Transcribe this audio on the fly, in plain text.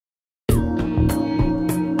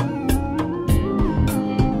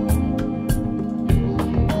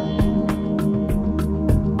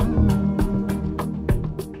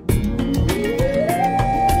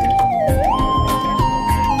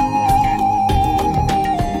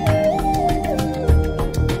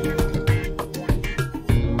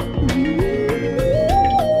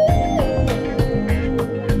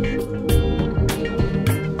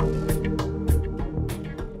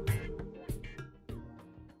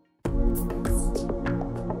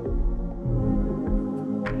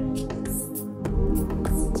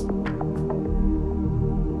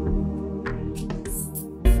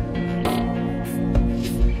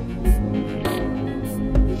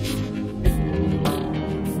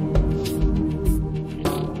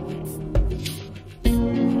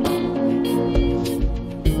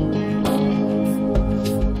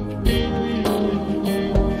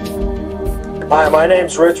Hi, my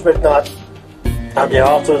name's Rich McNutt. I'm the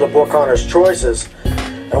author of the book Hunter's Choices.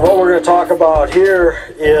 And what we're going to talk about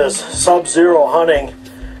here is sub-zero hunting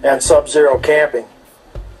and sub-zero camping.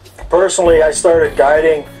 Personally, I started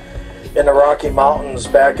guiding in the Rocky Mountains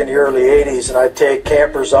back in the early 80s, and I'd take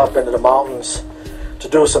campers up into the mountains to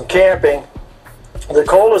do some camping. The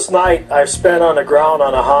coldest night I've spent on the ground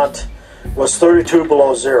on a hunt was 32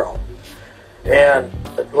 below zero. And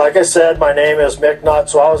like I said, my name is McNutt,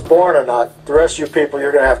 so I was born a nut. The rest of you people,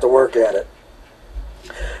 you're going to have to work at it.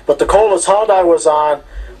 But the coldest hunt I was on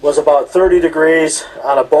was about 30 degrees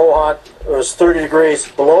on a bow hunt. It was 30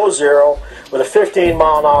 degrees below zero with a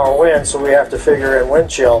 15-mile-an-hour wind, so we have to figure in wind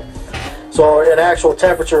chill. So an actual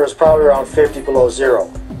temperature is probably around 50 below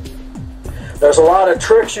zero. There's a lot of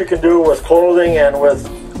tricks you can do with clothing and with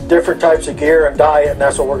different types of gear and diet, and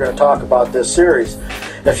that's what we're going to talk about this series.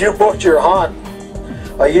 If you booked your hunt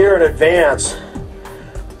a year in advance,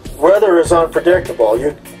 weather is unpredictable.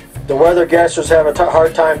 The weather guessers have a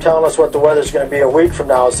hard time telling us what the weather's going to be a week from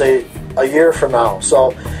now, say a year from now.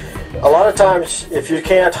 So a lot of times, if you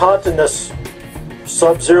can't hunt in this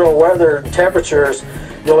sub-zero weather temperatures,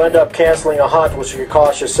 you'll end up canceling a hunt, which could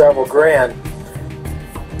cost you several grand.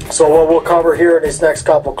 So what we'll cover here in these next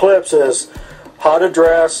couple clips is how to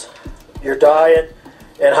dress, your diet,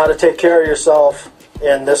 and how to take care of yourself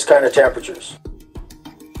in this kind of temperatures.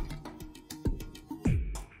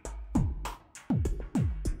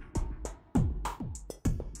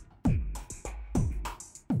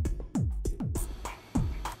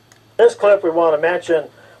 In this clip we want to mention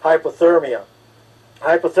hypothermia.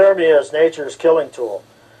 Hypothermia is nature's killing tool.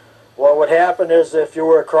 What would happen is if you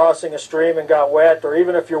were crossing a stream and got wet, or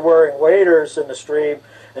even if you're wearing waders in the stream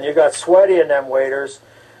and you got sweaty in them waders,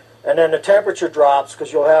 and then the temperature drops,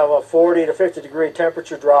 because you'll have a 40 to 50 degree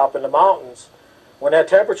temperature drop in the mountains. When that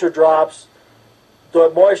temperature drops,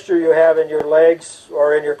 the moisture you have in your legs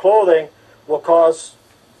or in your clothing will cause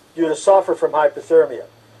you to suffer from hypothermia.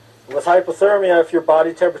 With hypothermia, if your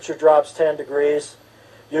body temperature drops 10 degrees,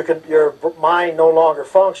 your mind no longer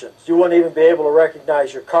functions. You wouldn't even be able to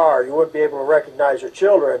recognize your car. You wouldn't be able to recognize your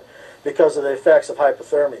children because of the effects of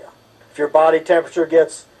hypothermia. If your body temperature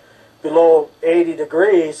gets below 80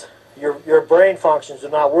 degrees, your brain functions do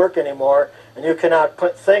not work anymore, and you cannot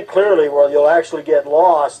think clearly, where you'll actually get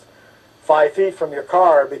lost 5 feet from your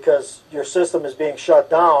car because your system is being shut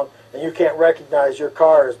down and you can't recognize your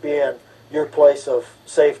car as being your place of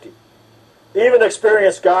safety. Even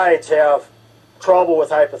experienced guides have trouble with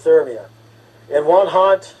hypothermia. In one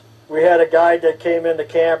hunt, we had a guide that came into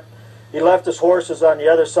camp. He left his horses on the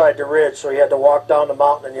other side of the ridge, so he had to walk down the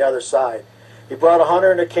mountain on the other side. He brought a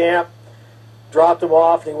hunter into camp, dropped him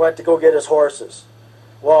off, and he went to go get his horses.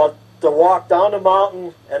 Well, the walk down the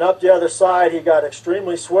mountain and up the other side, he got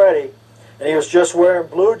extremely sweaty, and he was just wearing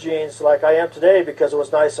blue jeans like I am today because it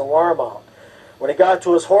was nice and warm out. When he got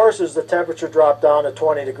to his horses, the temperature dropped down to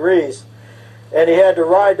 20 degrees, and he had to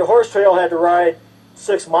ride, the horse trail had to ride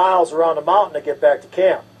 6 miles around the mountain to get back to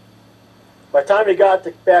camp. By the time he got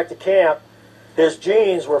back to camp, his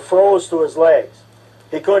jeans were froze to his legs.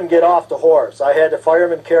 He couldn't get off the horse. I had the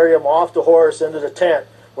fireman carry him off the horse into the tent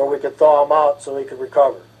where we could thaw him out so he could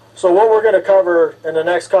recover. So what we're going to cover in the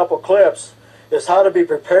next couple clips is how to be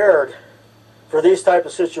prepared for these type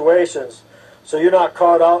of situations so you're not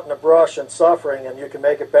caught out in the brush and suffering, and you can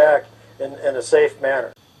make it back in a safe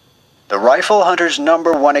manner. The rifle hunter's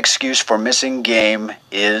 #1 excuse for missing game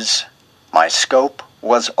is, my scope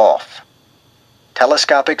was off.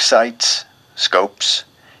 Telescopic sights, scopes,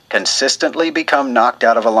 consistently become knocked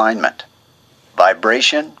out of alignment.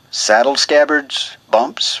 Vibration, saddle scabbards,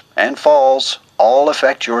 bumps, and falls all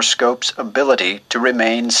affect your scope's ability to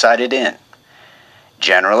remain sighted in.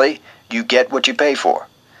 Generally, you get what you pay for,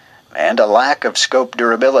 and a lack of scope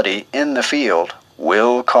durability in the field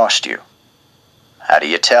will cost you. How do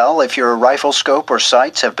you tell if your rifle scope or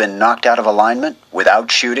sights have been knocked out of alignment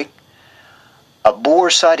without shooting? A bore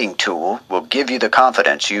sighting tool will give you the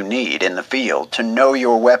confidence you need in the field to know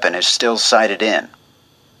your weapon is still sighted in.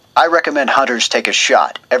 I recommend hunters take a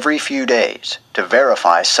shot every few days to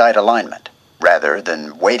verify sight alignment, rather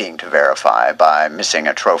than waiting to verify by missing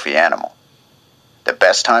a trophy animal. The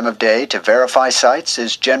best time of day to verify sights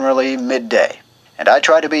is generally midday, and I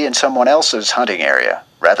try to be in someone else's hunting area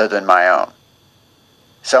rather than my own.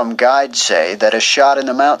 Some guides say that a shot in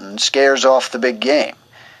the mountains scares off the big game.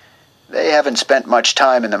 They haven't spent much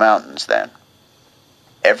time in the mountains then.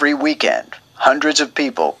 Every weekend, hundreds of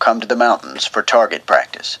people come to the mountains for target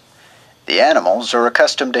practice. The animals are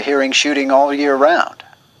accustomed to hearing shooting all year round.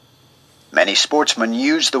 Many sportsmen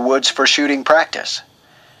use the woods for shooting practice.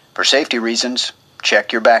 For safety reasons,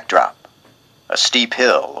 check your backdrop. a steep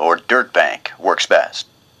hill or dirt bank works best.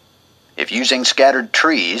 If using scattered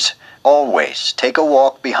trees, always take a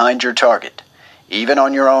walk behind your target, even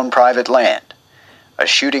on your own private land. A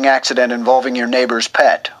shooting accident involving your neighbor's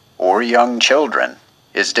pet or young children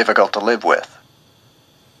is difficult to live with.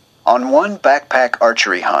 On one backpack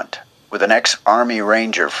archery hunt with an ex-Army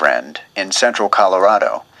Ranger friend in central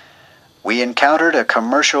Colorado, we encountered a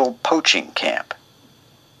commercial poaching camp.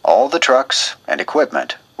 All the trucks and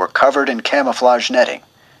equipment were covered in camouflage netting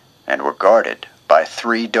and were guarded by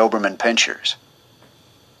 3 Doberman pinschers.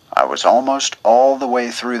 I was almost all the way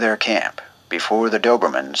through their camp before the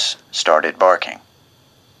Dobermans started barking.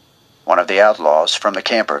 One of the outlaws from the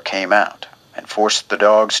camper came out and forced the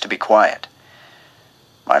dogs to be quiet.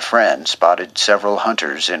 My friend spotted several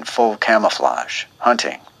hunters in full camouflage,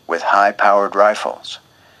 hunting with high-powered rifles.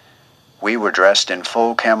 We were dressed in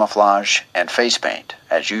full camouflage and face paint,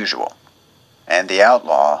 as usual, and the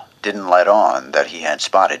outlaw didn't let on that he had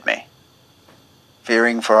spotted me.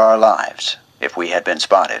 Fearing for our lives if we had been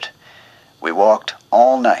spotted, we walked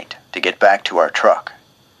all night to get back to our truck.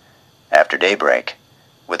 After daybreak,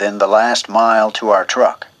 within the last mile to our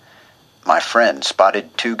truck, my friend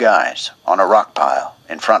spotted 2 guys on a rock pile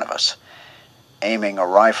in front of us, aiming a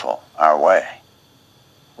rifle our way.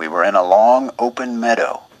 We were in a long open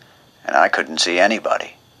meadow, and I couldn't see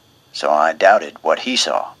anybody, so I doubted what he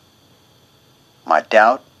saw. My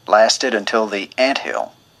doubt lasted until the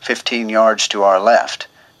anthill, 15 yards to our left,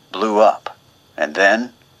 blew up, and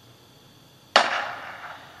then,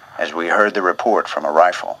 as we heard the report from a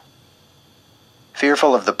rifle.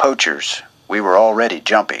 Fearful of the poachers, we were already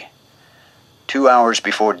jumpy. 2 hours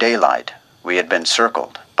before daylight, we had been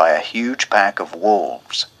circled by a huge pack of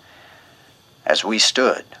wolves. As we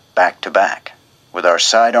stood back to back, with our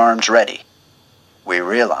sidearms ready, we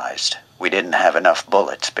realized we didn't have enough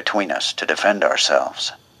bullets between us to defend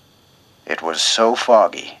ourselves. It was so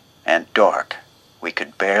foggy and dark, we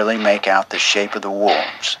could barely make out the shape of the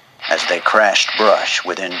wolves as they crashed brush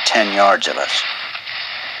within 10 yards of us.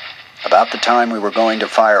 About the time we were going to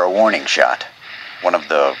fire a warning shot, one of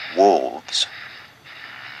the wolves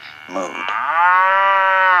mooed.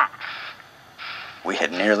 We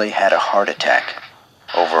had nearly had a heart attack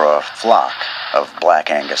over a flock of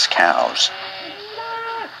Black Angus cows.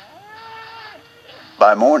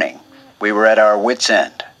 By morning, we were at our wits'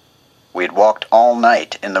 end. We had walked all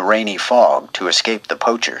night in the rainy fog to escape the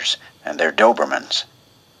poachers and their Dobermans.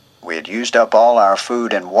 We had used up all our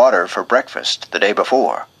food and water for breakfast the day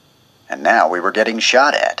before, and now we were getting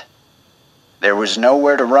shot at. There was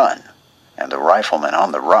nowhere to run, and the rifleman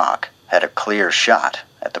on the rock had a clear shot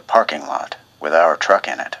at the parking lot with our truck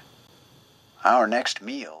in it. Our next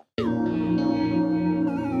meal.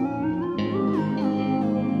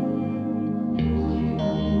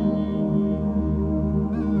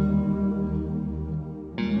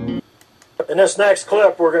 In this next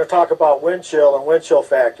clip, we're going to talk about wind chill and wind chill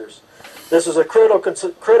factors. This is a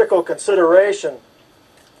critical consideration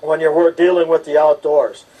when you're dealing with the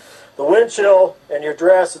outdoors. The wind chill, and you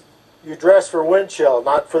dress for wind chill,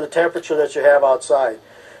 not for the temperature that you have outside.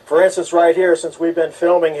 For instance, right here, since we've been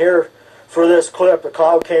filming here for this clip, a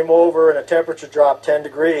cloud came over and the temperature dropped 10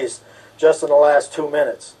 degrees just in the last 2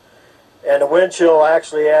 minutes. And the wind chill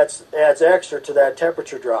actually adds extra to that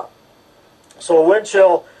temperature drop. So wind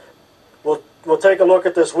chill, we'll take a look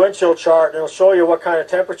at this wind chill chart, and it'll show you what kind of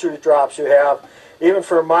temperature drops you have, even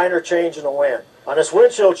for a minor change in the wind. On this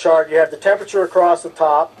wind chill chart, you have the temperature across the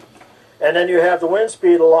top, and then you have the wind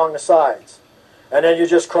speed along the sides. And then you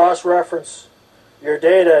just cross-reference your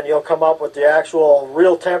data, and you'll come up with the actual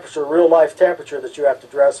real temperature, real-life temperature that you have to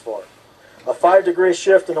dress for. A 5-degree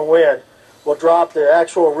shift in the wind will drop the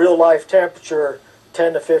actual real-life temperature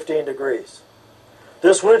 10 to 15 degrees.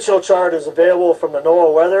 This wind chill chart is available from the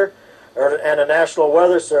NOAA Weather and the National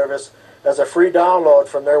Weather Service as a free download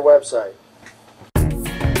from their website.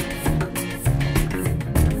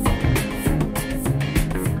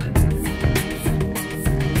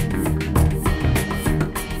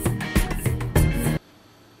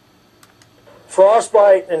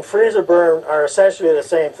 Frostbite and freezer burn are essentially the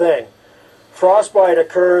same thing. Frostbite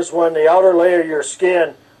occurs when the outer layer of your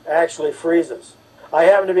skin actually freezes. I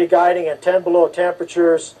happen to be guiding in 10 below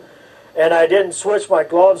temperatures, and I didn't switch my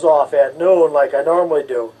gloves off at noon like I normally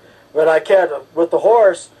do. But I kept, with the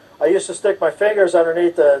horse, I used to stick my fingers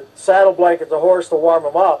underneath the saddle blanket of the horse to warm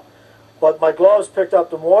him up, but my gloves picked up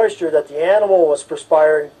the moisture that the animal was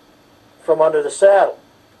perspiring from under the saddle.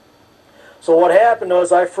 So what happened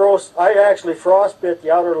was I actually frostbit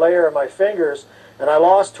the outer layer of my fingers, and I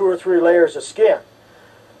lost 2 or 3 layers of skin.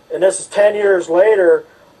 And this is 10 years later.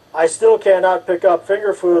 I still cannot pick up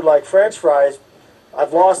finger food like French fries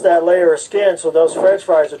I've lost that layer of skin, so those French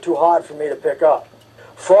fries are too hot for me to pick up.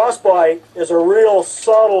 Frostbite is a real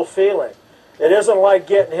subtle feeling. It isn't like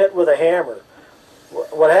getting hit with a hammer.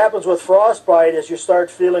 What happens with frostbite is you start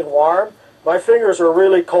feeling warm. My fingers are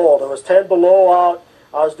really cold. It was 10 below out.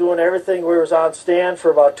 I was doing everything. We was on stand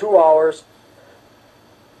for about 2 hours.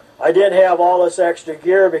 I didn't have all this extra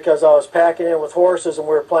gear because I was packing in with horses and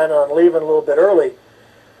we were planning on leaving a little bit early.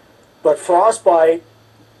 But frostbite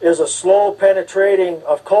is a slow penetrating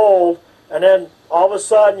of cold, and then all of a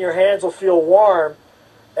sudden your hands will feel warm,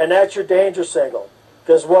 and that's your danger signal.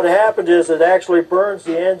 Because what happened is it actually burns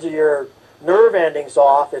the ends of your nerve endings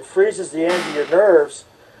off. It freezes the ends of your nerves,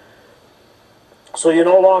 so you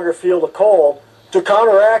no longer feel the cold. To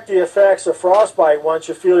counteract the effects of frostbite, once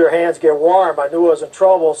you feel your hands get warm, I knew I was in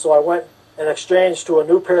trouble, so I went and exchanged to a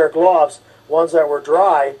new pair of gloves, ones that were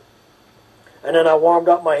dry, and then I warmed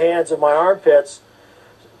up my hands and my armpits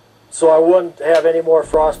so I wouldn't have any more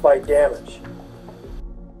frostbite damage.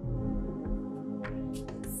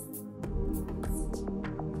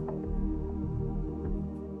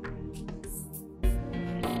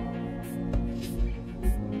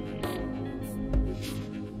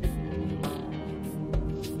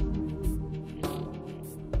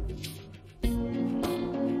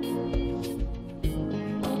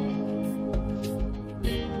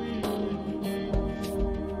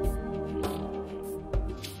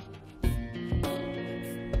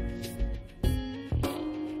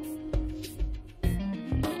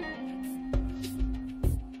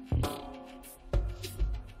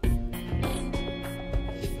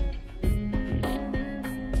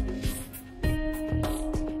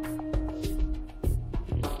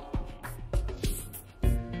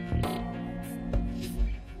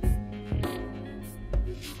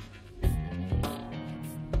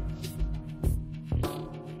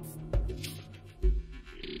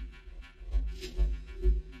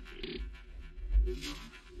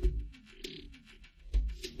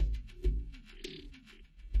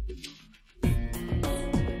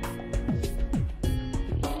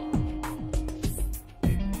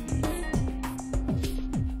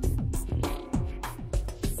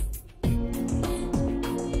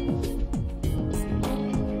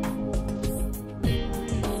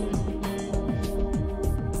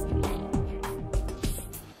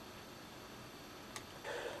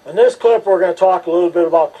 In this clip, we're going to talk a little bit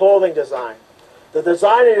about clothing design. The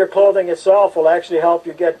design of your clothing itself will actually help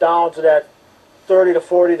you get down to that 30 to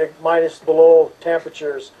 40 to minus below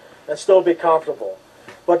temperatures and still be comfortable.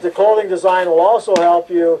 But the clothing design will also help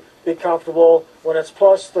you be comfortable when it's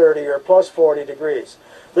plus 30 or plus 40 degrees.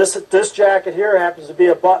 This jacket here happens to be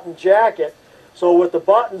a button jacket, so with the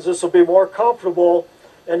buttons this will be more comfortable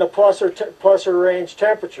in the pluser range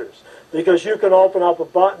temperatures, because you can open up a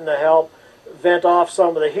button to help vent off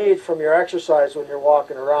some of the heat from your exercise when you're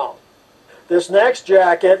walking around. This next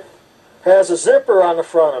jacket has a zipper on the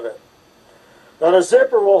front of it. Now the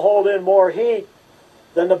zipper will hold in more heat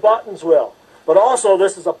than the buttons will. But also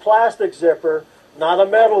this is a plastic zipper, not a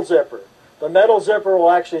metal zipper. The metal zipper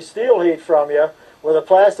will actually steal heat from you, where the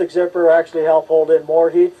plastic zipper will actually help hold in more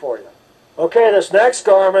heat for you. Okay, this next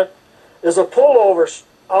garment is a pullover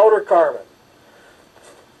outer garment.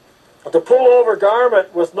 The pullover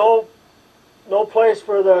garment with no place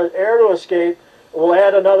for the air to escape will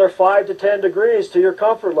add another 5 to 10 degrees to your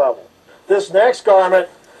comfort level. This next garment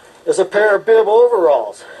is a pair of bib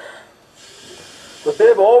overalls. The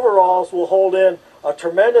bib overalls will hold in a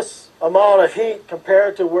tremendous amount of heat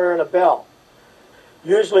compared to wearing a belt.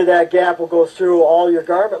 Usually that gap will go through all your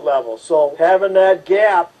garment levels, so having that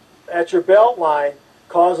gap at your belt line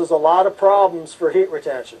causes a lot of problems for heat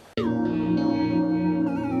retention.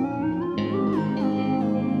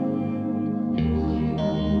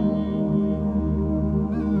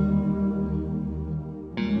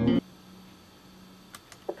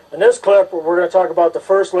 In this clip, we're going to talk about the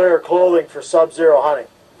first layer of clothing for sub-zero hunting.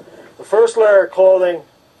 The first layer of clothing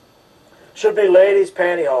should be ladies'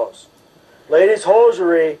 pantyhose. Ladies'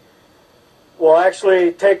 hosiery will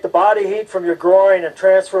actually take the body heat from your groin and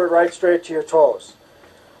transfer it right straight to your toes.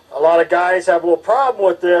 A lot of guys have a little problem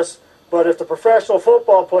with this, but if the professional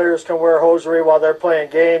football players can wear hosiery while they're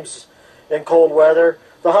playing games in cold weather,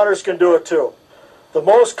 the hunters can do it too. The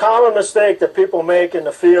most common mistake that people make in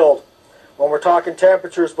the field when we're talking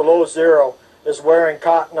temperatures below zero is wearing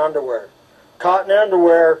cotton underwear. Cotton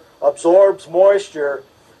underwear absorbs moisture,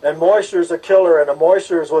 and moisture is a killer, and the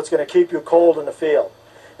moisture is what's going to keep you cold in the field.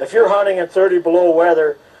 If you're hunting in 30 below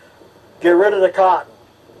weather, get rid of the cotton.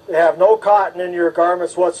 Have no cotton in your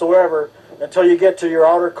garments whatsoever until you get to your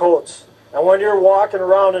outer coats. And when you're walking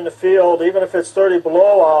around in the field, even if it's 30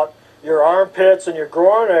 below out, your armpits and your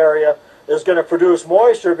groin area is going to produce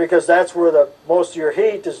moisture because that's where most of your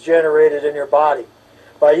heat is generated in your body.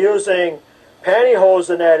 By using pantyhose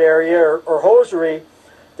in that area or hosiery,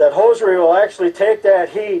 that hosiery will actually take that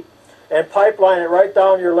heat and pipeline it right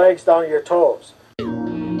down your legs, down to your toes.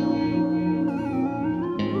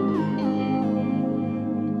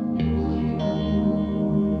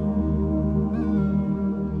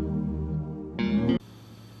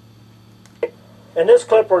 In this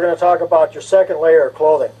clip, we're going to talk about your second layer of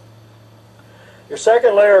clothing. Your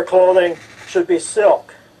second layer of clothing should be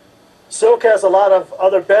silk. Silk has a lot of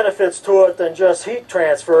other benefits to it than just heat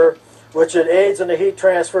transfer, which it aids in the heat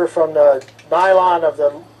transfer from the nylon of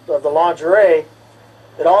the lingerie.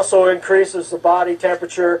 It also increases the body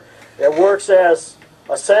temperature. It works as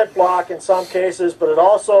a scent block in some cases, but it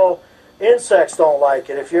also, insects don't like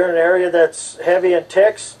it. If you're in an area that's heavy in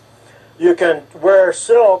ticks, you can wear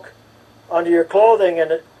silk under your clothing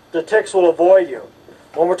and the ticks will avoid you.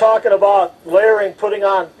 When we're talking about layering,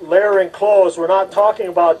 layering clothes, we're not talking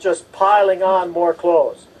about just piling on more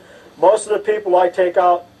clothes. Most of the people I take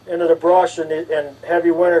out into the brush in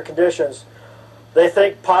heavy winter conditions, they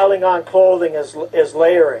think piling on clothing is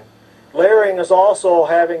layering. Layering is also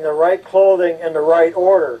having the right clothing in the right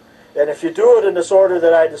order. And if you do it in this order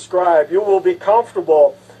that I described, you will be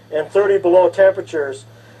comfortable in 30 below temperatures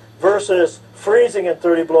versus freezing in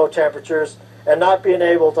 30 below temperatures and not being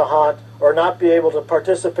able to hunt or not be able to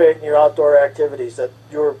participate in your outdoor activities that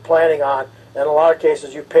you were planning on, and in a lot of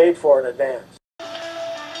cases you paid for in advance.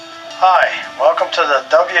 Hi, welcome to the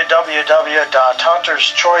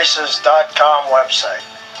www.hunterschoices.com website.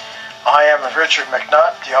 I am Richard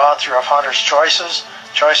McNutt, the author of Hunter's Choices,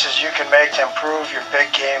 choices you can make to improve your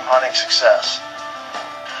big game hunting success.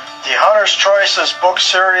 The Hunter's Choices book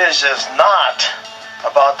series is not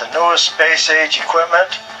about the newest space age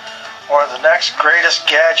equipment or the next greatest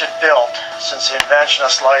gadget built since the invention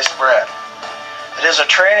of sliced bread. It is a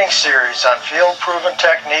training series on field-proven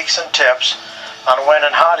techniques and tips on when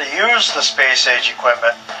and how to use the space age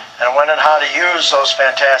equipment and when and how to use those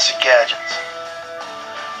fantastic gadgets.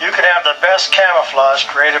 You can have the best camouflage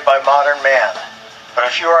created by modern man, but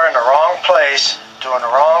if you are in the wrong place, doing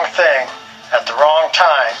the wrong thing at the wrong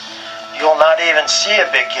time, you will not even see a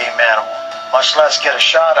big game animal, much less get a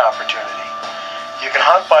shot opportunity. You can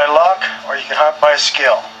hunt by luck or you can hunt by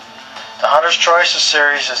skill. The Hunter's Choices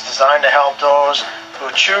series is designed to help those who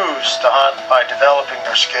choose to hunt by developing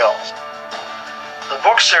their skills. The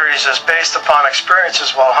book series is based upon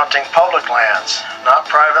experiences while hunting public lands, not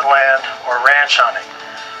private land or ranch hunting.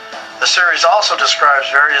 The series also describes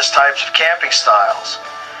various types of camping styles,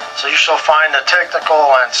 so you shall find the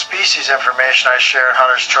technical and species information I share in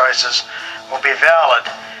Hunter's Choices will be valid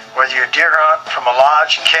whether you deer hunt from a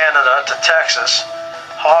lodge in Canada to Texas,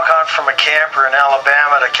 hog hunt from a camper in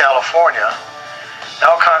Alabama to California,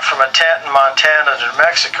 elk hunt from a tent in Montana to New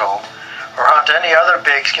Mexico, or hunt any other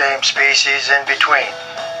big game species in between.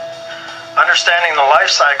 Understanding the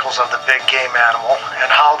life cycles of the big game animal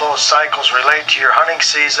and how those cycles relate to your hunting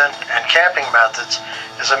season and camping methods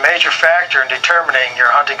is a major factor in determining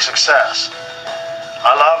your hunting success.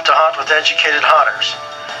 I love to hunt with educated hunters,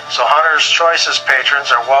 so Hunter's Choices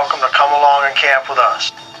patrons are welcome to come along and camp with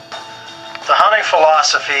us. The hunting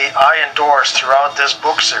philosophy I endorse throughout this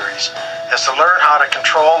book series is to learn how to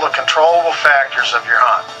control the controllable factors of your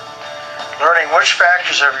hunt. Learning which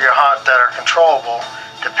factors of your hunt that are controllable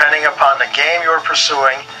depending upon the game you are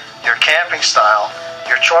pursuing, your camping style,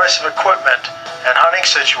 your choice of equipment, and hunting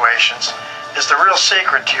situations is the real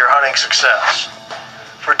secret to your hunting success.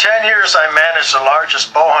 For 10 years I managed the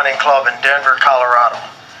largest bow hunting club in Denver, Colorado.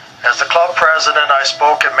 As the club president, I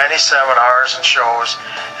spoke at many seminars and shows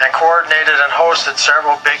and coordinated and hosted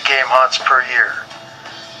several big game hunts per year.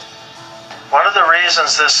 One of the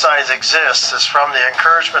reasons this site exists is from the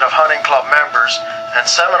encouragement of hunting club members and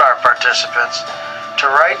seminar participants to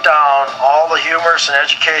write down all the humorous and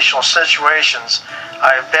educational situations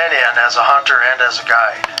I have been in as a hunter and as a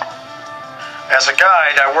guide. As a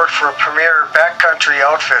guide, I worked for a premier backcountry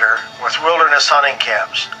outfitter with wilderness hunting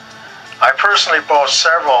camps. I personally boast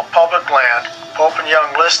several public land, Pope and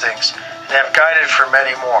Young listings and have guided for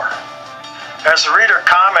many more. As the reader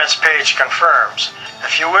comments page confirms,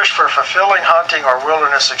 if you wish for fulfilling hunting or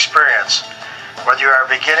wilderness experience, whether you are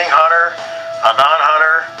a beginning hunter, a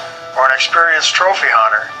non-hunter, or an experienced trophy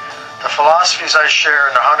hunter, the philosophies I share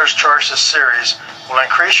in the Hunter's Choices series will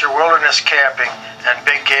increase your wilderness camping and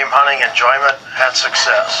big game hunting enjoyment and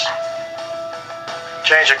success.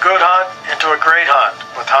 Change a good hunt into a great hunt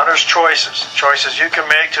with Hunter's Choices, choices you can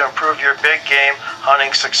make to improve your big game hunting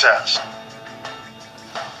success.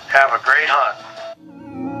 Have a great hunt.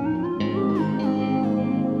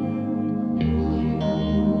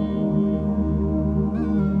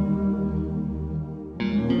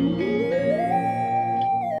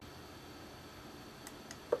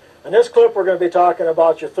 In this clip we're going to be talking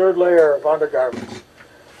about your third layer of undergarments.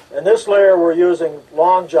 In this layer we're using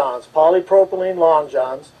long johns, polypropylene long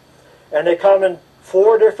johns, and they come in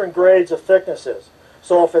 4 different grades of thicknesses.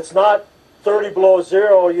 So if it's not 30 below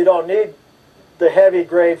zero, you don't need the heavy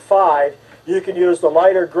grade 5. You can use the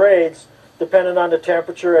lighter grades depending on the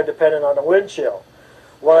temperature and depending on the wind chill.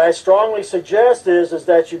 What I strongly suggest is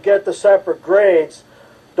that you get the separate grades.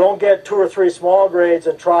 Don't get 2 or 3 small grades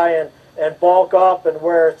and try and bulk up and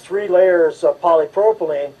wear 3 layers of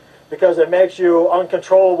polypropylene, because it makes you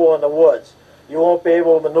uncontrollable in the woods. You won't be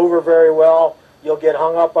able to maneuver very well. You'll get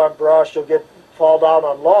hung up on brush. You'll fall down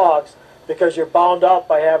on logs because you're bound up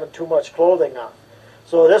by having too much clothing on.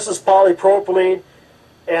 So this is polypropylene,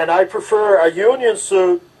 and I prefer a union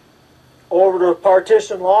suit over the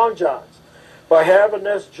partition long johns. By having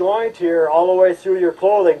this joint here all the way through your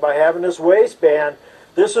clothing, by having this waistband,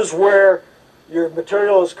 this is where your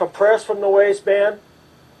material is compressed from the waistband,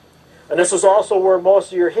 and this is also where most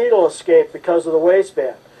of your heat will escape because of the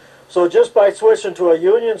waistband. So just by switching to a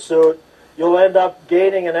union suit, you'll end up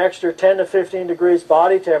gaining an extra 10 to 15 degrees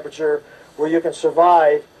body temperature where you can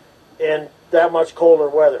survive in that much colder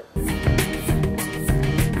weather.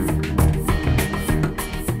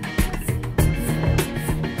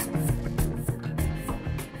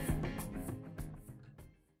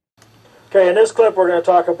 Okay, in this clip we're going to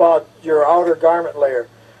talk about your outer garment layer.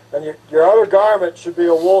 And your outer garment should be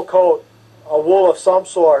a wool coat, a wool of some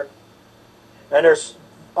sort. And there's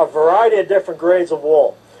a variety of different grades of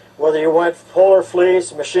wool. Whether you went polar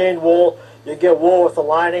fleece, machined wool, you get wool with a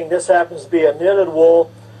lining. This happens to be a knitted wool.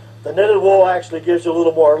 The knitted wool actually gives you a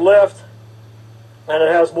little more lift, and it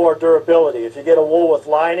has more durability. If you get a wool with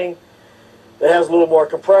lining, it has a little more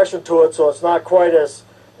compression to it, so it's not quite as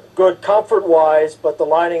good comfort-wise, but the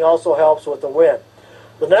lining also helps with the wind.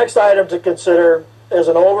 The next item to consider is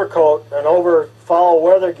an overcoat, an foul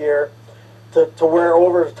weather gear to wear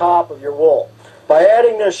over the top of your wool. By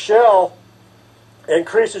adding this shell, it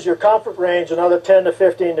increases your comfort range another 10 to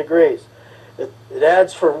 15 degrees. It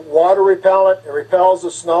adds for water repellent, it repels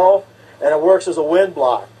the snow, and it works as a wind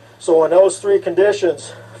block. So when those 3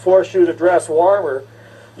 conditions force you to dress warmer,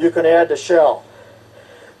 you can add the shell.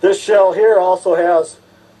 This shell here also has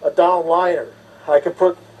a down liner. I can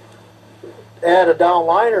add a down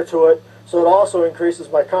liner to it, so it also increases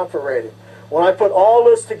my comfort rating. When I put all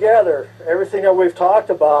this together, everything that we've talked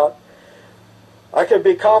about, I can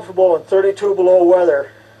be comfortable in 32 below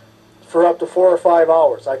weather for up to 4 or 5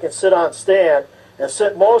 hours. I can sit on stand and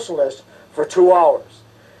sit motionless for 2 hours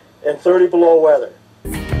in 30 below weather.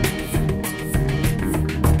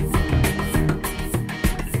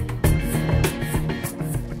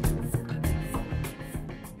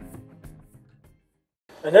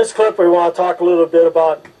 In this clip we want to talk a little bit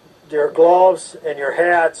about your gloves and your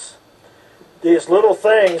hats. These little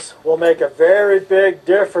things will make a very big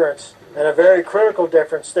difference and a very critical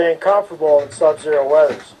difference staying comfortable in sub-zero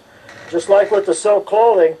weathers. Just like with the silk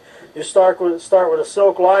clothing, you start with a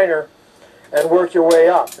silk liner and work your way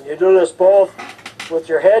up. And you do this both with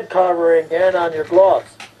your head covering and on your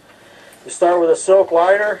gloves. You start with a silk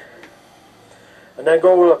liner and then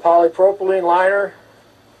go with a polypropylene liner.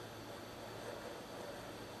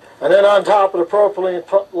 And then on top of the propylene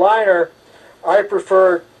liner, I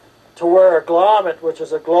prefer to wear a grommet, which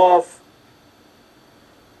is a glove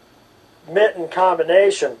mitten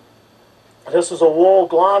combination. This is a wool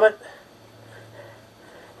grommet,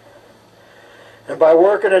 and by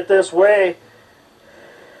working it this way,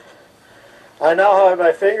 I now have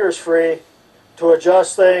my fingers free to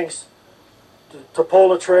adjust things, to pull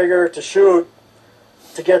the trigger, to shoot,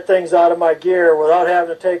 to get things out of my gear without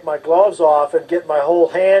having to take my gloves off and get my whole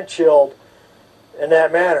hand chilled in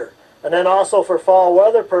that manner. And then also for fall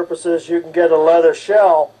weather purposes, you can get a leather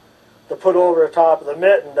shell to put over the top of the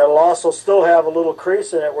mitten that'll also still have a little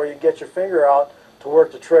crease in it where you get your finger out to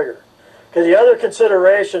work the trigger. Okay, the other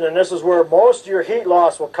consideration, and this is where most of your heat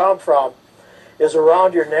loss will come from, is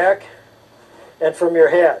around your neck and from your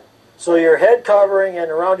head. So your head covering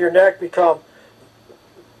and around your neck become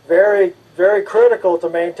very, very critical to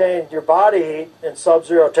maintain your body heat in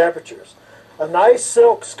sub-zero temperatures. A nice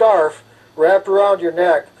silk scarf wrapped around your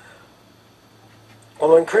neck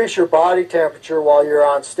will increase your body temperature while you're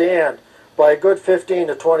on stand by a good 15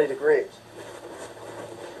 to 20 degrees.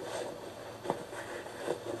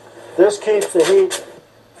 This keeps the heat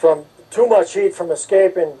from, too much heat from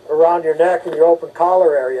escaping around your neck and your open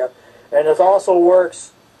collar area, and it also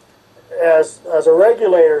works as a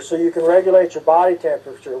regulator, so you can regulate your body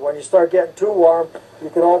temperature. When you start getting too warm, you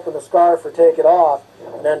can open the scarf or take it off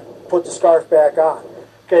and then put the scarf back on.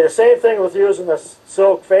 Okay, the same thing with using the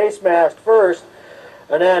silk face mask first,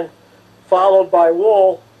 and then followed by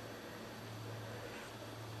wool,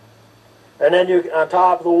 And then you, on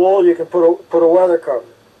top of the wool, you can put a weather cover.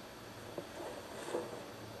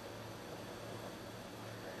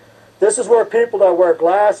 This is where people that wear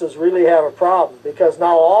glasses really have a problem, because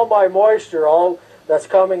now all my moisture, all that's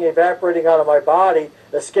coming, evaporating out of my body,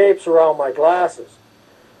 escapes around my glasses.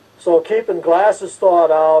 So keeping glasses thawed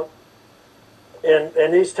out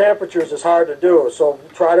in these temperatures is hard to do. So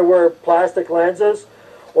try to wear plastic lenses,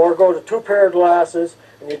 or go to 2 pair of glasses,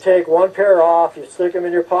 and you take 1 pair off, you stick them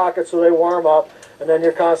in your pocket so they warm up, and then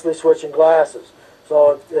you're constantly switching glasses.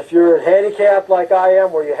 So if you're handicapped like I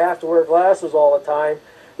am, where you have to wear glasses all the time,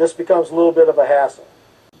 this becomes a little bit of a hassle.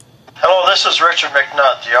 Hello, this is Richard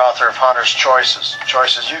McNutt, the author of Hunter's Choices,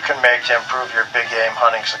 choices you can make to improve your big game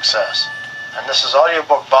hunting success. And this is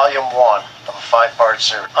audiobook volume 1 of a 5-part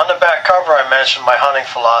series. On the back cover I mentioned my hunting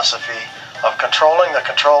philosophy of controlling the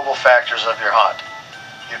controllable factors of your hunt.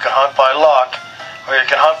 You can hunt by luck, or you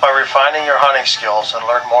can hunt by refining your hunting skills and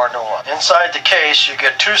learn more nuance. Inside the case you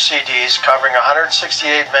get 2 CDs covering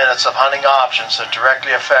 168 minutes of hunting options that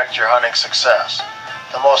directly affect your hunting success.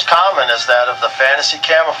 The most common is that of the fantasy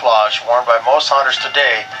camouflage worn by most hunters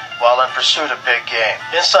today while in pursuit of big game.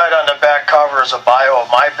 Inside on the back cover is a bio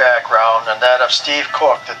of my background and that of Steve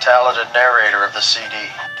Cook, the talented narrator of the CD.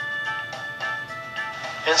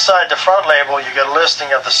 Inside the front label you get a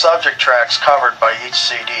listing of the subject tracks covered by each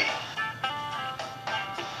CD.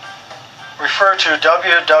 Refer to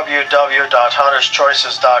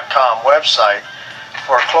www.hunterschoices.com website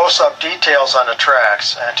for close-up details on the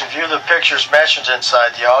tracks, and to view the pictures mentioned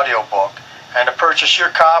inside the audiobook, and to purchase your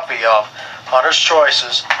copy of Hunter's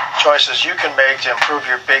Choices, choices you can make to improve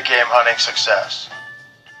your big game hunting success.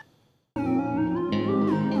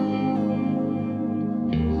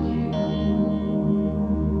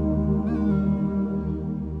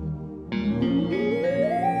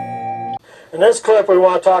 In this clip we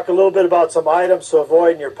want to talk a little bit about some items to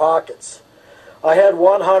avoid in your pockets. I had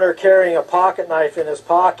one hunter carrying a pocket knife in his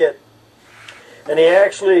pocket, and he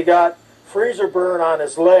actually got freezer burn on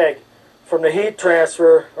his leg from the heat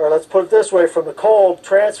transfer, or let's put it this way, from the cold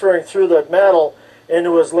transferring through the metal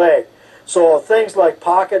into his leg. So things like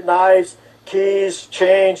pocket knives, keys,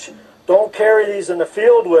 change, don't carry these in the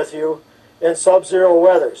field with you in sub-zero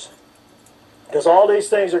weathers, because all these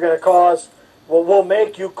things are going to cause, will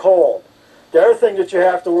make you cold. The other thing that you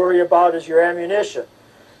have to worry about is your ammunition.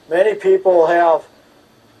 Many people have,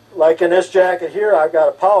 like in this jacket here, I've got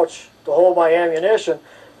a pouch to hold my ammunition,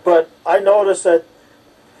 but I noticed that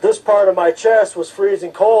this part of my chest was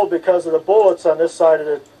freezing cold because of the bullets on this side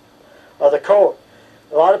of the coat.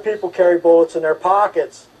 A lot of people carry bullets in their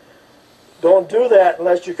pockets. Don't do that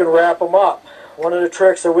unless you can wrap them up. One of the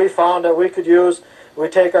tricks that we found that we could use, we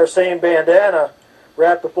take our same bandana,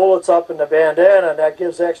 wrap the bullets up in the bandana, and that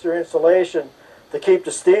gives extra insulation to keep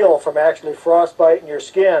the steel from actually frostbiting your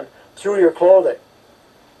skin through your clothing.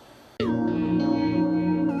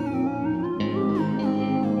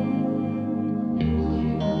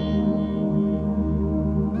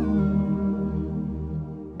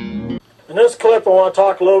 In this clip I want to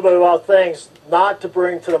talk a little bit about things not to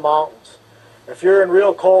bring to the mountains. If you're in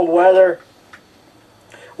real cold weather,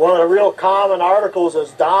 one of the real common articles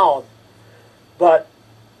is down, but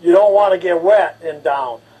you don't want to get wet in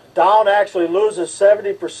down. Down actually loses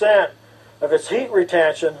 70% of its heat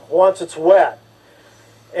retention once it's wet.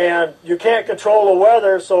 And you can't control the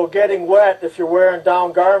weather, so getting wet if you're wearing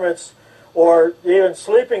down garments or even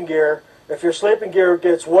sleeping gear, if your sleeping gear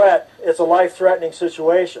gets wet, it's a life-threatening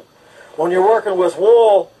situation. When you're working with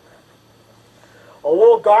wool, a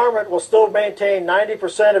wool garment will still maintain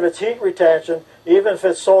 90% of its heat retention even if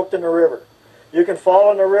it's soaked in the river. You can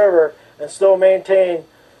fall in the river and still maintain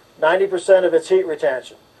 90% of its heat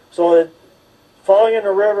retention. So that falling in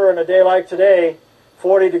the river in a day like today,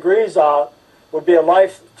 40 degrees out, would be a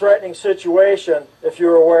life-threatening situation if you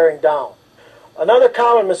were wearing down. Another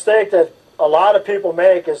common mistake that a lot of people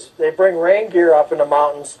make is they bring rain gear up in the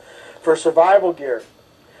mountains for survival gear.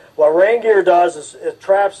 What rain gear does is it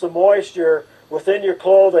traps the moisture within your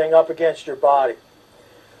clothing up against your body.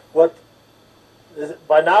 By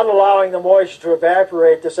not allowing the moisture to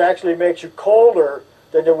evaporate, this actually makes you colder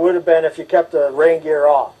than it would have been if you kept the rain gear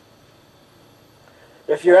off.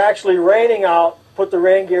 If you're actually raining out, put the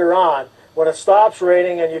rain gear on. When it stops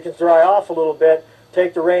raining and you can dry off a little bit,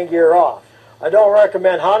 take the rain gear off. I don't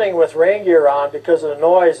recommend hunting with rain gear on because of the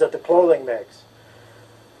noise that the clothing makes.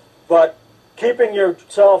 But keeping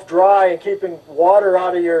yourself dry and keeping water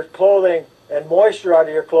out of your clothing and moisture out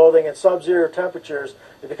of your clothing in sub-zero temperatures,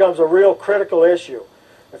 it becomes a real critical issue.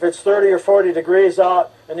 If it's 30 or 40 degrees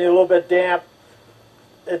out and you're a little bit damp,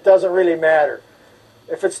 it doesn't really matter.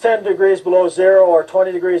 If it's 10 degrees below zero or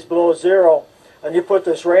 20 degrees below zero, and you put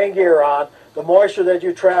this rain gear on, the moisture that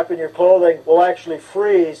you trap in your clothing will actually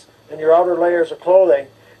freeze in your outer layers of clothing,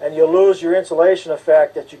 and you'll lose your insulation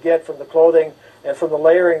effect that you get from the clothing and from the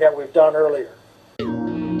layering that we've done earlier.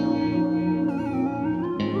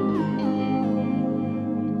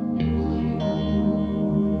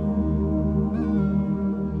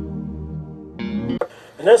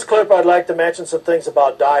 In this clip, I'd like to mention some things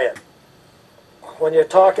about diet. When you're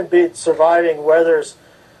talking about surviving weather's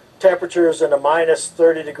temperatures in the minus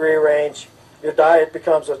 30-degree range, your diet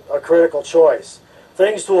becomes a critical choice.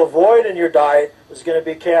 Things to avoid in your diet is going to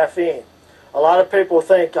be caffeine. A lot of people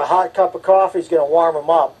think a hot cup of coffee is going to warm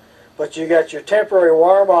them up, but you get your temporary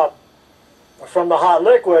warm-up from the hot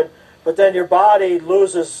liquid, but then your body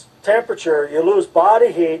loses temperature. You lose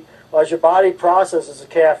body heat as your body processes the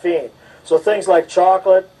caffeine. So things like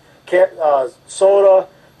chocolate, soda,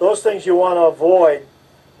 those things you want to avoid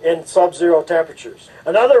in sub-zero temperatures.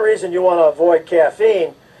 Another reason you want to avoid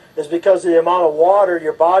caffeine is because of the amount of water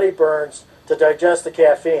your body burns to digest the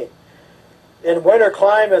caffeine. In winter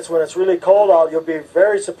climates, when it's really cold out, you'll be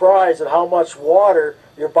very surprised at how much water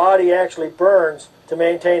your body actually burns to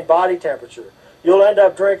maintain body temperature. You'll end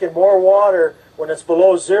up drinking more water when it's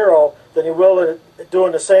below zero than you will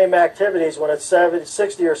doing the same activities when it's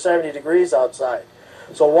 60 or 70 degrees outside.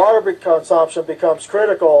 So water consumption becomes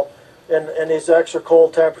critical in these extra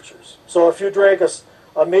cold temperatures. So if you drink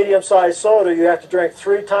a medium-sized soda, you have to drink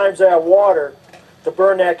 3 times that water to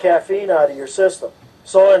burn that caffeine out of your system.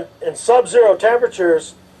 So in sub-zero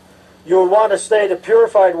temperatures, you would want to stay to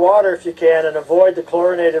purified water if you can and avoid the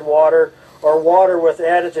chlorinated water or water with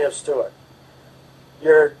additives to it.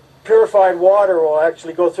 Your purified water will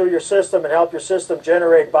actually go through your system and help your system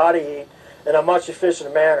generate body heat in a much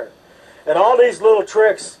efficient manner. And all these little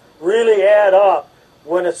tricks really add up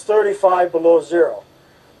when it's 35 below zero.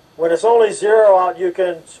 When it's only zero out, you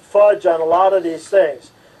can fudge on a lot of these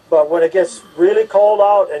things. But when it gets really cold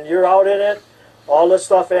out and you're out in it, all this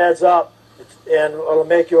stuff adds up and it'll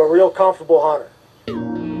make you a real comfortable hunter.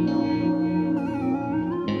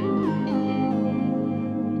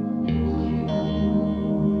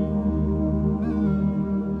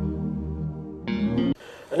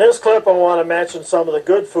 In this clip, I want to mention some of the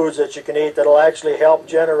good foods that you can eat that will actually help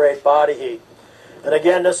generate body heat. And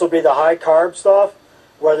again, this will be the high carb stuff,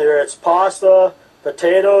 whether it's pasta,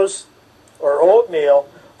 potatoes, or oatmeal.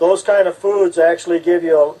 Those kind of foods actually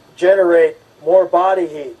generate more body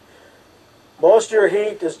heat. Most of your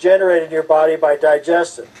heat is generated in your body by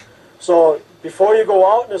digestion. So before you go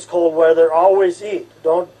out in this cold weather, always eat.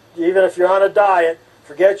 Even if you're on a diet,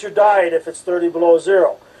 forget your diet if it's 30 below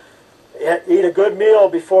zero. Eat a good meal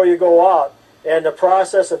before you go out, and the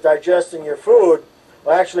process of digesting your food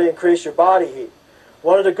will actually increase your body heat.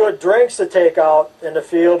 One of the good drinks to take out in the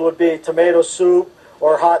field would be tomato soup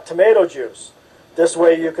or hot tomato juice. This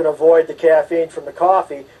way you can avoid the caffeine from the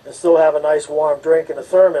coffee and still have a nice warm drink in a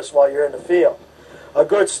thermos while you're in the field. A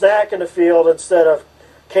good snack in the field instead of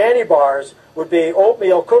candy bars would be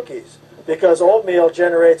oatmeal cookies, because oatmeal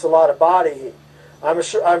generates a lot of body heat.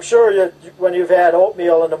 I'm sure that when you've had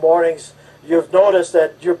oatmeal in the mornings, you've noticed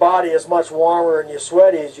that your body is much warmer and you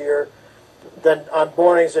sweat easier than on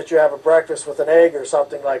mornings that you have a breakfast with an egg or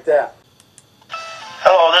something like that.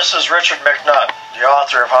 Hello, this is Richard McNutt, the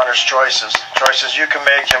author of Hunter's Choices, choices you can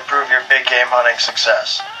make to improve your big game hunting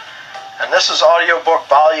success. And this is audiobook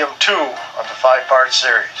volume 2 of the 5-part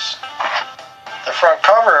series. The front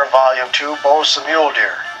cover of volume 2 boasts a mule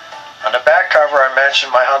deer. On the back cover, I mention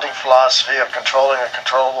my hunting philosophy of controlling the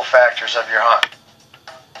controllable factors of your hunt.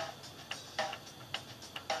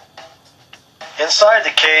 Inside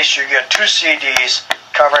the case, you get 2 CDs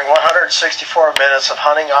covering 164 minutes of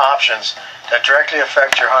hunting options that directly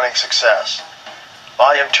affect your hunting success.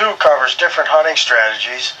 Volume 2 covers different hunting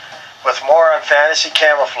strategies, with more on fantasy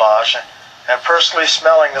camouflage and personally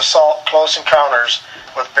smelling the close encounters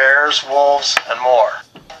with bears, wolves, and more.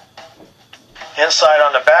 Inside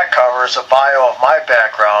on the back cover is a bio of my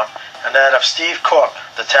background and that of Steve Cook,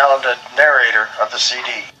 the talented narrator of the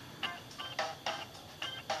CD.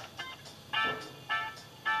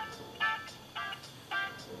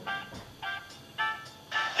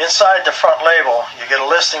 Inside the front label, you get a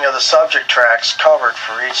listing of the subject tracks covered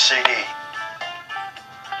for each CD.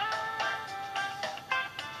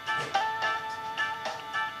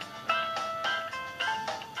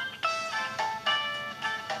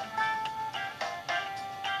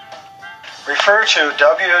 Refer to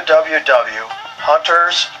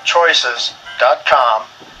www.hunterschoices.com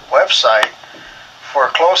website for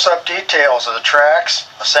close-up details of the tracks,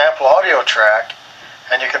 a sample audio track,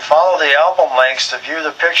 and you can follow the album links to view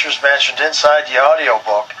the pictures mentioned inside the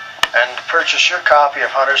audiobook and to purchase your copy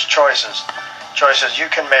of Hunter's Choices, choices you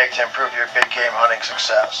can make to improve your big game hunting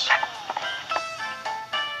success.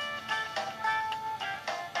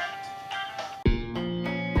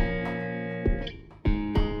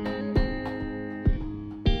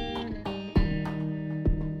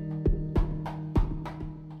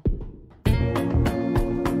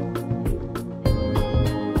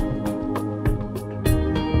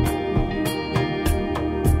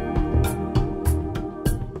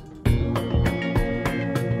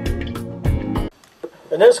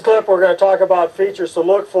 In this clip, we're going to talk about features to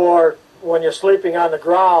look for when you're sleeping on the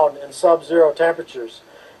ground in sub-zero temperatures,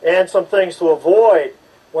 and some things to avoid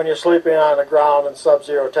when you're sleeping on the ground in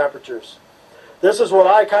sub-zero temperatures. This is what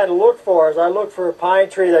I kind of look for, is I look for a pine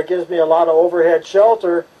tree that gives me a lot of overhead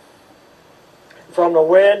shelter from the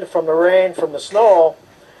wind, from the rain, from the snow,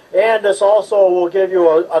 and this also will give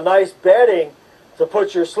you a nice bedding to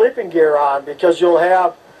put your sleeping gear on, because you'll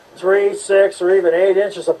have 3, 6, or even 8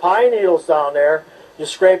 inches of pine needles down there. You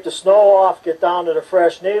scrape the snow off, get down to the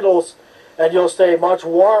fresh needles, and you'll stay much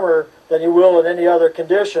warmer than you will in any other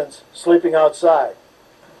conditions sleeping outside.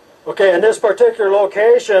 Okay, in this particular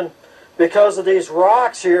location, because of these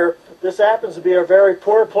rocks here, this happens to be a very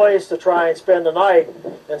poor place to try and spend the night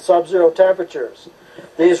in sub-zero temperatures.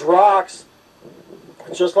 These rocks,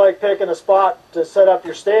 just like picking a spot to set up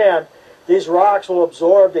your stand, these rocks will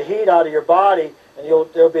absorb the heat out of your body, and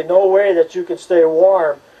there'll be no way that you can stay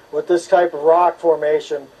warm with this type of rock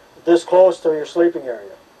formation this close to your sleeping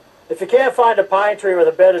area. If you can't find a pine tree with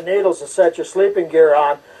a bed of needles to set your sleeping gear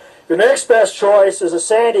on, your next best choice is a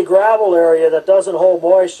sandy gravel area that doesn't hold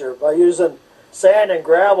moisture. By using sand and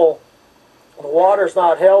gravel, the water's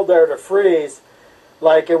not held there to freeze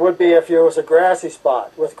like it would be if it was a grassy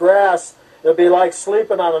spot. With grass, it'll be like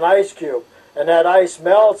sleeping on an ice cube, and that ice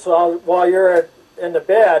melts while you're in the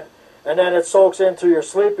bed, and then it soaks into your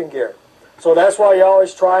sleeping gear. So that's why you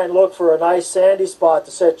always try and look for a nice sandy spot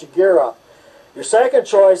to set your gear up. Your second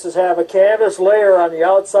choice is have a canvas layer on the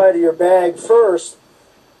outside of your bag first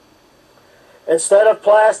instead of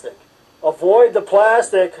plastic. Avoid the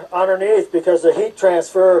plastic underneath, because the heat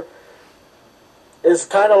transfer is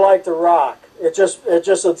kind of like the rock. It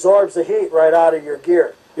just absorbs the heat right out of your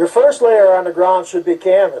gear. Your first layer on the ground should be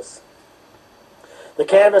canvas. The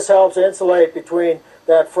canvas helps insulate between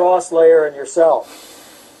that frost layer and yourself.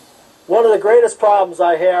 One of the greatest problems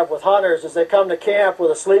I have with hunters is they come to camp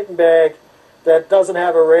with a sleeping bag that doesn't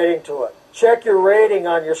have a rating to it. Check your rating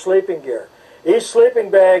on your sleeping gear. Each sleeping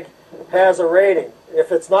bag has a rating.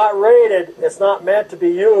 If it's not rated, it's not meant to be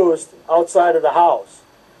used outside of the house.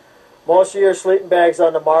 Most of your sleeping bags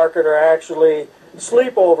on the market are actually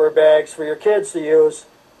sleepover bags for your kids to use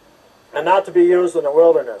and not to be used in the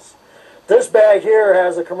wilderness. This bag here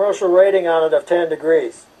has a commercial rating on it of 10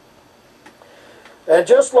 degrees. And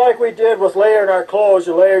just like we did with layering our clothes,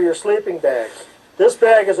 you layer your sleeping bags. This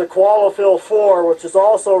bag is a Qualifill 4, which is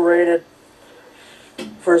also rated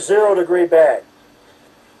for 0 degree bag.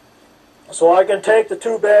 So I can take the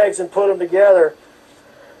two bags and put them together.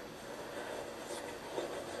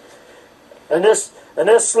 And this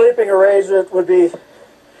sleeping arrangement would be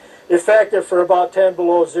effective for about 10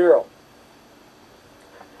 below 0.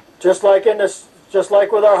 Just like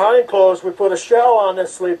with our hunting clothes, we put a shell on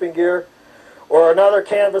this sleeping gear or another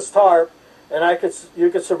canvas tarp, and you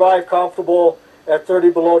could survive comfortable at 30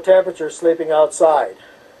 below temperature sleeping outside.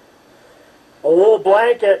 A wool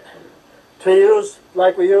blanket to use,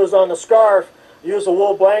 like we use on the scarf, use a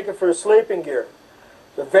wool blanket for sleeping gear.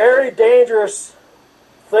 The very dangerous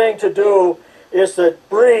thing to do is to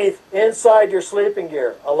breathe inside your sleeping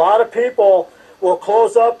gear. A lot of people will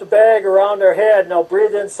close up the bag around their head and they'll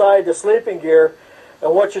breathe inside the sleeping gear,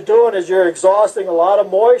 and what you're doing is you're exhausting a lot of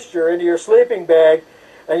moisture into your sleeping bag,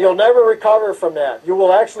 and you'll never recover from that. You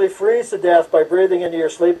will actually freeze to death by breathing into your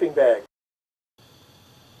sleeping bag.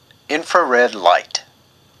 Infrared light.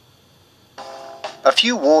 A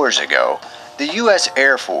few wars ago, the U.S.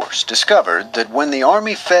 Air Force discovered that when the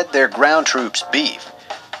Army fed their ground troops beef,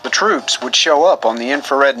 the troops would show up on the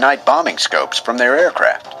infrared night bombing scopes from their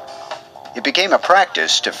aircraft. It became a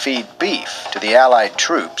practice to feed beef to the Allied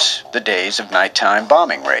troops the days of nighttime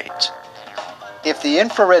bombing raids. If the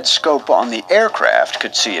infrared scope on the aircraft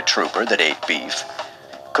could see a trooper that ate beef,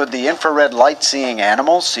 could the infrared light-seeing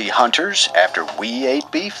animals see hunters after we ate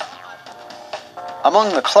beef?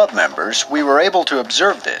 Among the club members, we were able to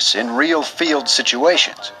observe this in real field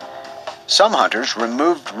situations. Some hunters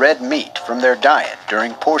removed red meat from their diet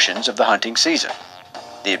during portions of the hunting season.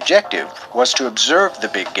 The objective was to observe the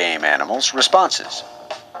big game animals' responses.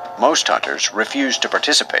 Most hunters refused to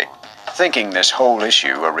participate, thinking this whole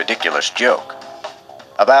issue a ridiculous joke.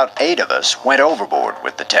 About 8 of us went overboard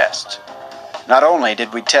with the tests. Not only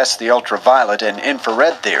did we test the ultraviolet and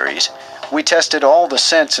infrared theories, we tested all the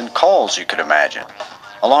scents and calls you could imagine,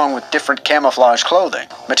 along with different camouflage clothing,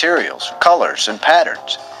 materials, colors, and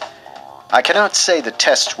patterns. I cannot say the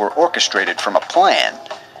tests were orchestrated from a plan,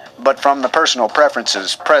 but from the personal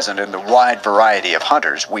preferences present in the wide variety of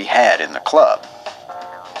hunters we had in the club.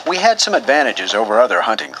 We had some advantages over other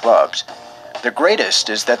hunting clubs. The greatest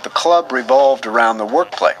is that the club revolved around the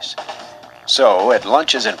workplace. So, at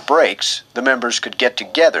lunches and breaks, the members could get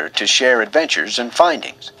together to share adventures and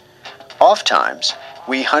findings. Oftentimes,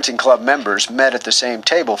 we hunting club members met at the same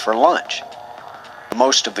table for lunch.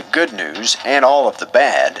 Most of the good news and all of the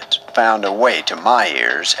bad found a way to my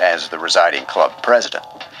ears as the residing club president.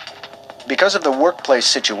 Because of the workplace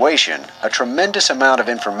situation, a tremendous amount of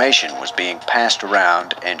information was being passed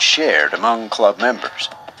around and shared among club members.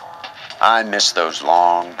 I miss those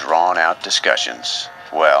long, drawn-out discussions.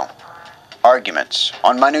 Well, arguments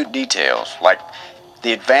on minute details like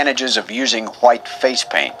the advantages of using white face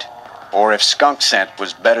paint, or if skunk scent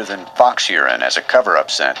was better than fox urine as a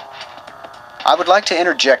cover-up scent. I would like to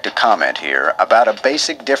interject a comment here about a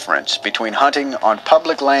basic difference between hunting on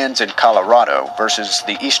public lands in Colorado versus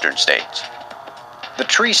the eastern states. The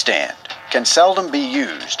tree stand can seldom be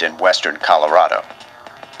used in western Colorado.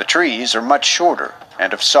 The trees are much shorter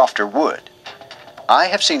and of softer wood. I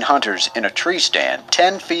have seen hunters in a tree stand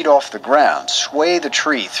 10 feet off the ground sway the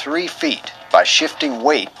tree 3 feet by shifting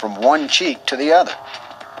weight from one cheek to the other.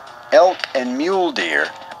 Elk and mule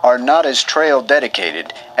deer are not as trail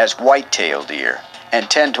dedicated as white-tailed deer and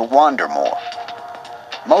tend to wander more.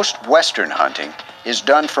 Most western hunting is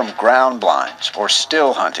done from ground blinds or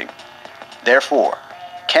still hunting. Therefore,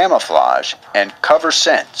 camouflage and cover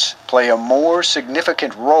scents play a more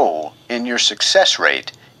significant role in your success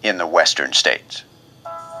rate in the western states.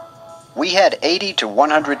 We had 80 to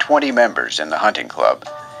 120 members in the hunting club,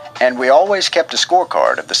 and we always kept a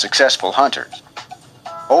scorecard of the successful hunters.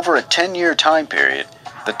 Over a 10-year time period,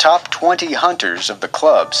 the top 20 hunters of the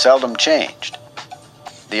club seldom changed.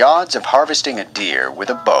 The odds of harvesting a deer with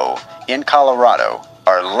a bow in Colorado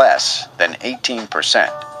are less than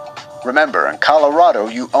 18%. Remember, in Colorado,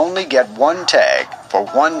 you only get one tag for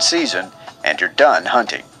one season and you're done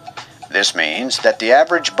hunting. This means that the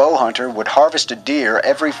average bow hunter would harvest a deer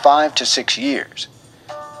every 5 to 6 years.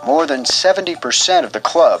 More than 70% of the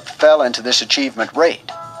club fell into this achievement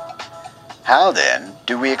rate. How, then,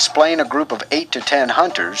 do we explain a group of 8 to 10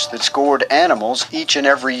 hunters that scored animals each and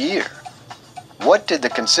every year? What did the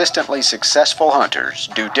consistently successful hunters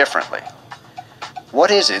do differently? What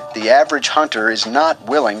is it the average hunter is not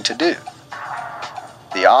willing to do?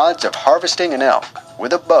 The odds of harvesting an elk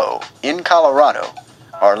with a bow in Colorado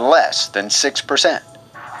are less than 6%.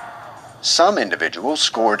 Some individuals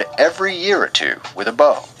scored every year or two with a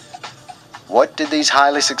bow. What did these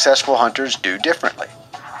highly successful hunters do differently?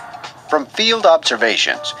 From field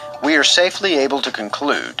observations, we are safely able to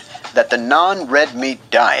conclude that the non-red meat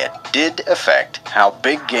diet did affect how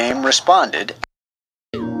big game responded.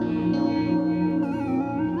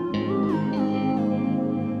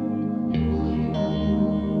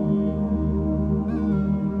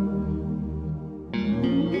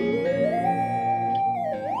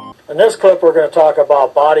 In this clip, we're going to talk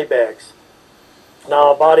about body bags.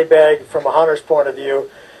 Now, a body bag, from a hunter's point of view,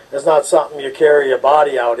 is not something you carry your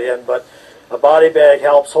body out in, but a body bag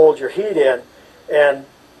helps hold your heat in. And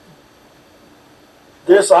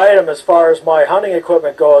this item, as far as my hunting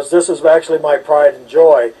equipment goes, this is actually my pride and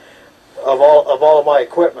joy of all of my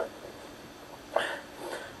equipment.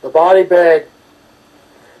 The body bag,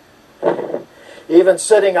 even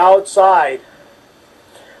sitting outside,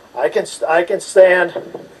 I can stand.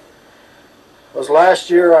 It was last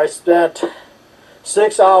year I spent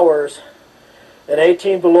 6 hours in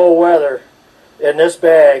 18 below weather in this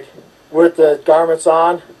bag with the garments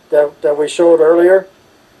on that we showed earlier,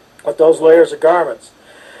 with those layers of garments.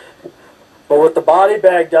 But what the body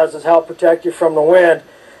bag does is help protect you from the wind,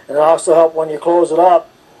 and also help when you close it up.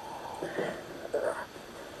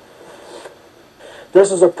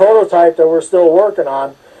 This is a prototype that we're still working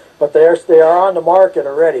on, but they are on the market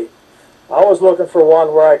already. I was looking for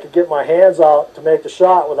one where I could get my hands out to make the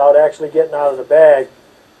shot without actually getting out of the bag.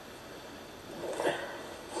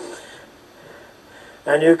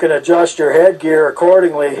 And you can adjust your headgear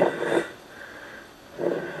accordingly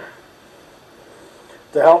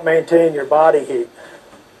to help maintain your body heat.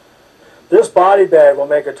 This body bag will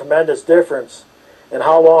make a tremendous difference in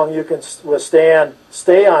how long you can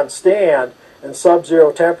stay on stand in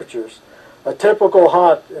sub-zero temperatures. A typical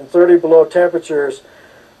hunt in 30 below temperatures,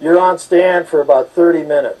 you're on stand for about 30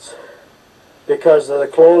 minutes because of the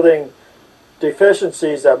clothing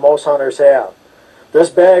deficiencies that most hunters have. This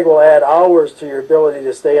bag will add hours to your ability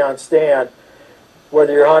to stay on stand.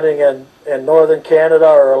 Whether you're hunting in northern Canada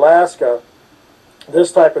or Alaska,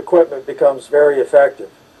 this type of equipment becomes very effective.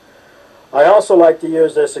 I also like to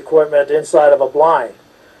use this equipment inside of a blind.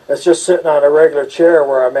 It's just sitting on a regular chair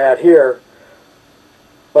where I'm at here,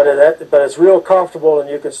 but it's real comfortable, and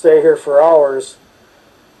you can stay here for hours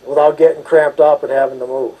without getting cramped up and having to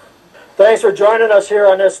move. Thanks for joining us here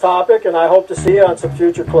on this topic, and I hope to see you on some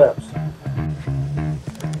future clips.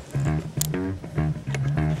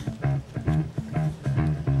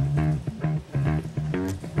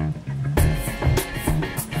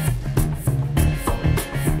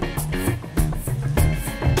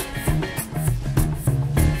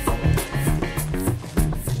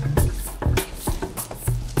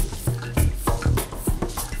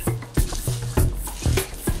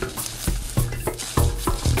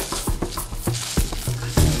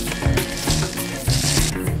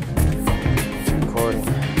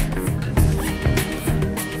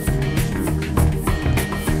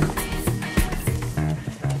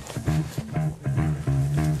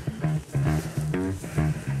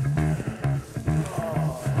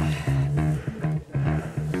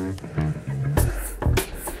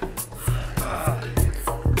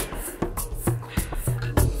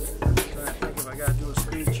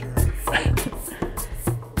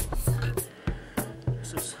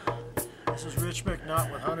 This is Rich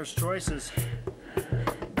McNutt with Hunter's Choices.